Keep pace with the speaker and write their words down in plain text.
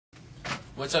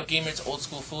What's up, gamers? It's Old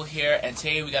Skool Fool here, and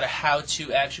today we got a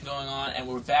how-to action going on, and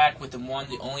we're back with the one,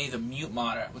 the only, the Mute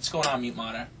Modder. What's going on, Mute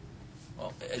Modder?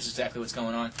 Well, it's exactly what's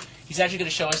going on. He's actually going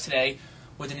to show us today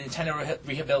with a Nintendo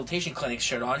Rehabilitation Clinic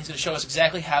shirt on. He's going to show us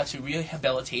exactly how to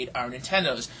rehabilitate our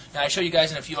Nintendos. Now, I showed you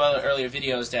guys in a few other earlier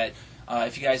videos that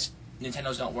if you guys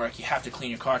Nintendos don't work, you have to clean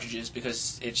your cartridges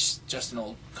because it's just an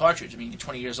old cartridge. I mean,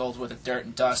 20 years old with dirt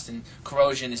and dust and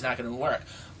corrosion is not going to work.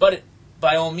 But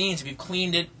by all means, if you've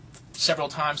cleaned it several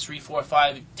times, 3, 4,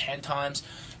 5, 10 times,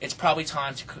 it's probably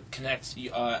time to connect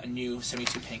a new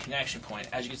 72-pin connection point.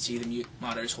 As you can see, the Mute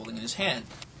Modder is holding in his hand.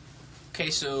 Okay,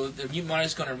 so the Mute Modder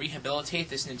is going to rehabilitate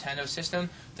this Nintendo system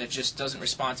that just doesn't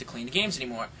respond to clean games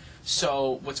anymore.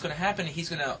 So what's going to happen, he's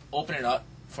going to open it up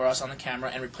for us on the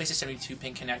camera and replace the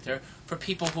 72-pin connector for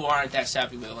people who aren't that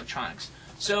savvy with electronics.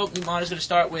 So Mute Modder is going to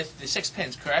start with the 6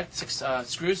 pins, correct? 6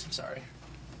 screws, I'm sorry.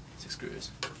 6 screws,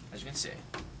 as you can see.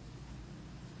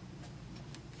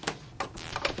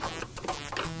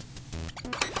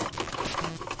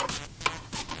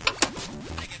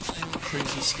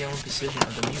 Crazy skill and precision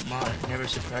of the Mute Modder never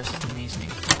surprises and amazes me.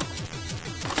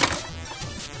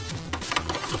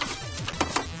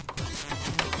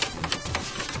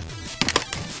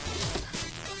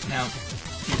 Now,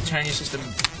 you turn your system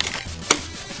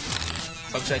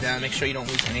upside down. Make sure you don't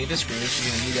lose any of the screws.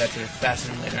 You're going to need that to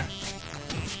fasten them later.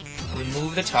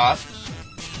 Remove the top.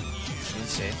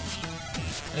 Let's see.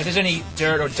 And if there's any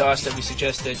dirt or dust, that we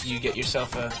suggest that you get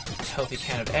yourself a healthy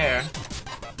can of air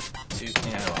to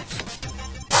clean it off.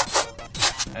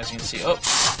 As you can see, oh,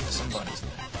 there's some bunnies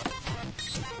there.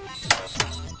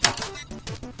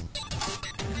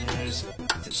 And there's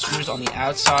the screws on the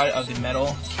outside of the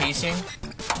metal casing,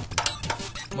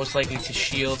 most likely to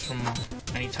shield from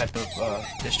any type of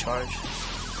discharge.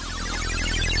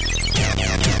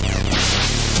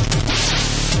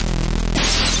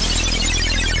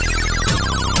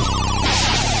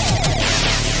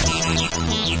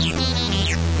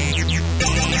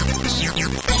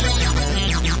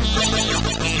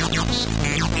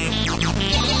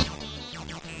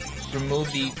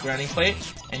 Remove the grounding plate,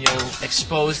 and you'll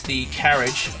expose the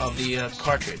carriage of the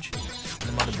cartridge,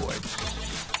 the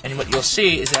motherboard. And what you'll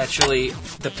see is actually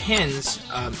the pins,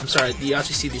 you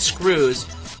actually see the screws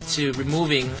to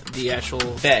removing the actual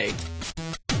bay.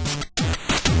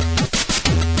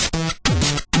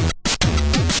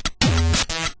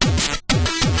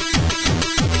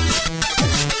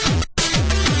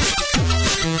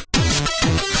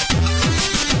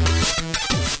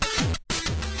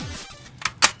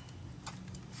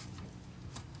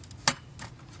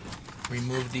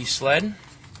 Remove the sled.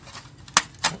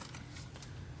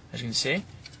 As you can see,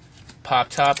 pop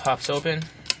top pops open.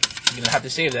 You're going to have to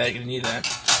save that, you're going to need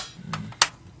that.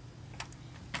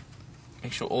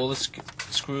 Make sure all the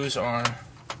screws are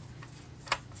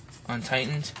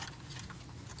untightened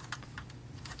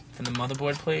from the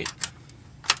motherboard plate.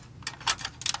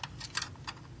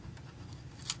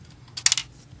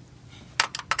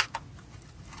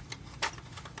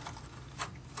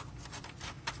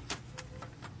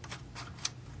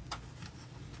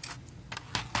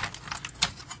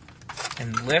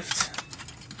 And lift,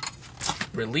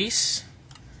 release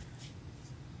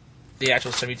the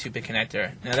actual 72-pin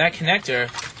connector. Now that connector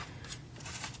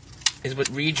is what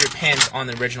reads your pins on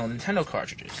the original Nintendo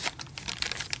cartridges.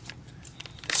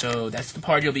 So that's the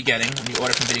part you'll be getting when you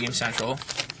order from Video Game Central, and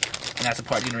that's the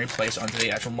part you're going to replace onto the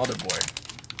actual motherboard.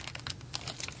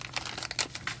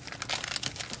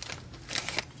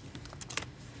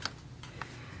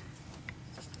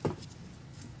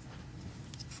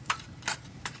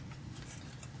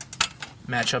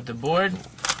 Match up the board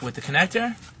with the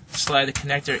connector, slide the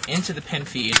connector into the pin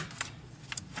feed,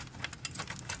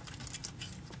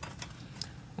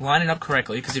 line it up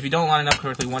correctly, because if you don't line it up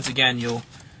correctly, once again you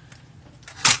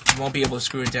won't be able to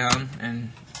screw it down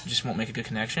and you just won't make a good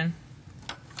connection.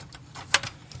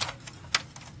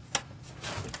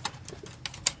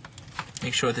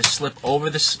 Make sure to slip over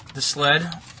the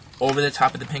sled over the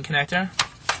top of the pin connector.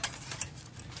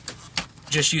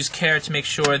 Just use care to make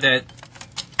sure that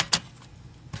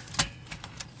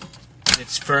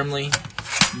it's firmly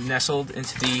nestled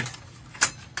into the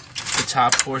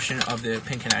top portion of the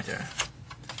pin connector.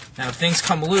 Now if things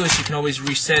come loose, you can always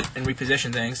reset and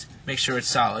reposition things. Make sure it's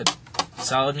solid.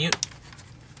 Solid, Mute.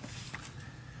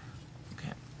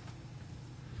 Okay.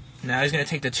 Now he's going to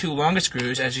take the 2 longest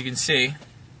screws, as you can see,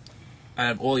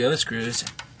 out of all the other screws,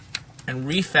 and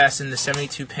refasten the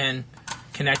 72-pin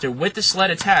connector with the sled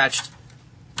attached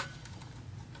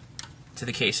to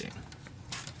the casing.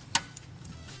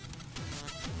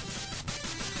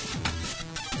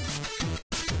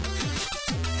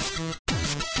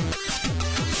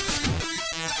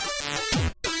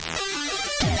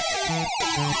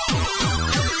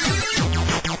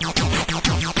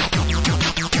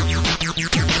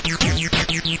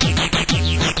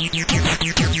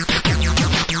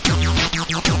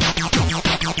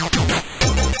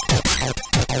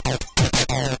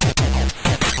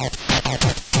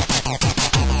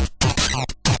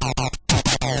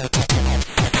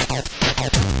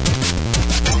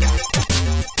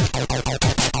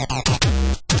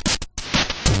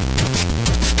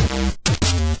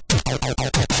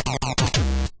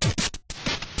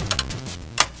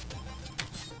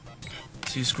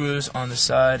 Two screws on the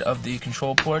side of the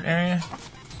control port area.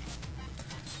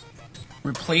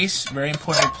 Replace, very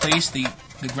important, replace the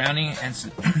grounding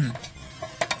and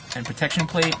and protection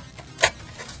plate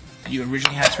that you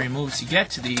originally had to remove to get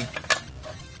to the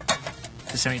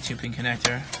 72-pin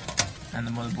connector and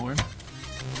the motherboard.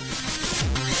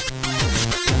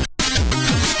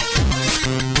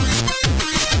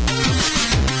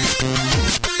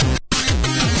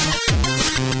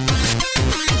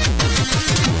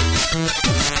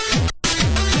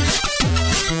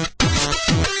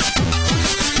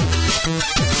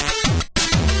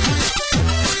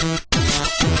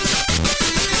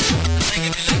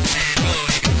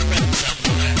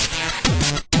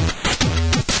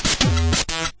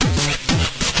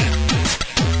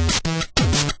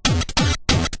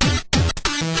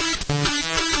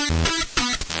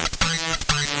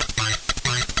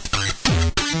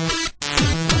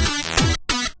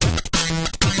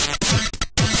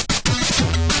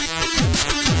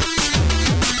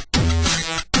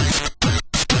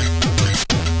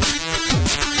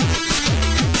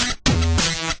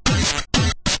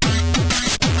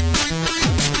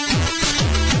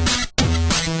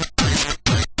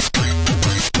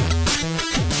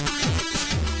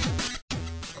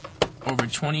 Over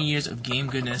 20 years of game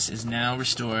goodness is now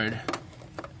restored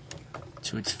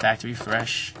to its factory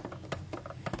fresh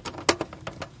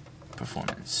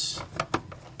performance.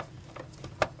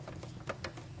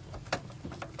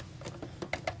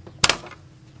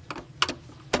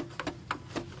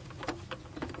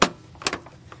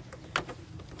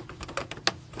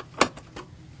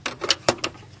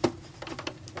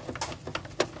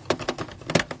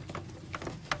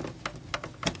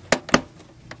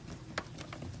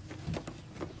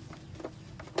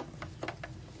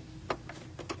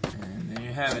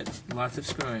 Have it. Lots of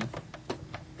screwing.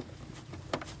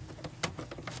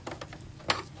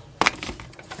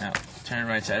 Now, turn it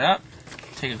right side up.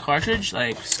 Take a cartridge,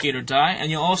 like Skate or Die,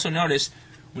 and you'll also notice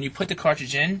when you put the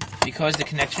cartridge in, because the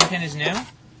connection pin is new,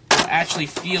 you'll actually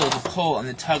feel the pull and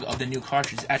the tug of the new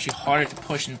cartridge. It's actually harder to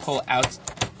push and pull out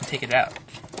and take it out.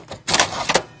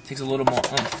 It takes a little more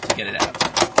oomph to get it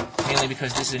out. Mainly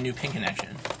because this is a new pin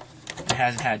connection. It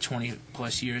hasn't had 20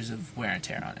 plus years of wear and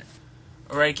tear on it.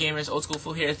 Alright gamers, Old School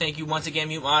Fool here. Thank you once again,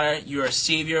 Mute Modder. You're a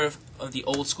savior of the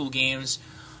old school games,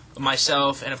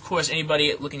 myself, and of course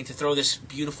anybody looking to throw this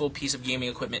beautiful piece of gaming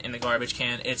equipment in the garbage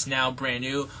can. It's now brand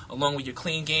new, along with your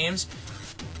clean games.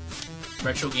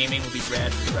 Retro gaming will be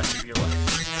rad for the rest of your life.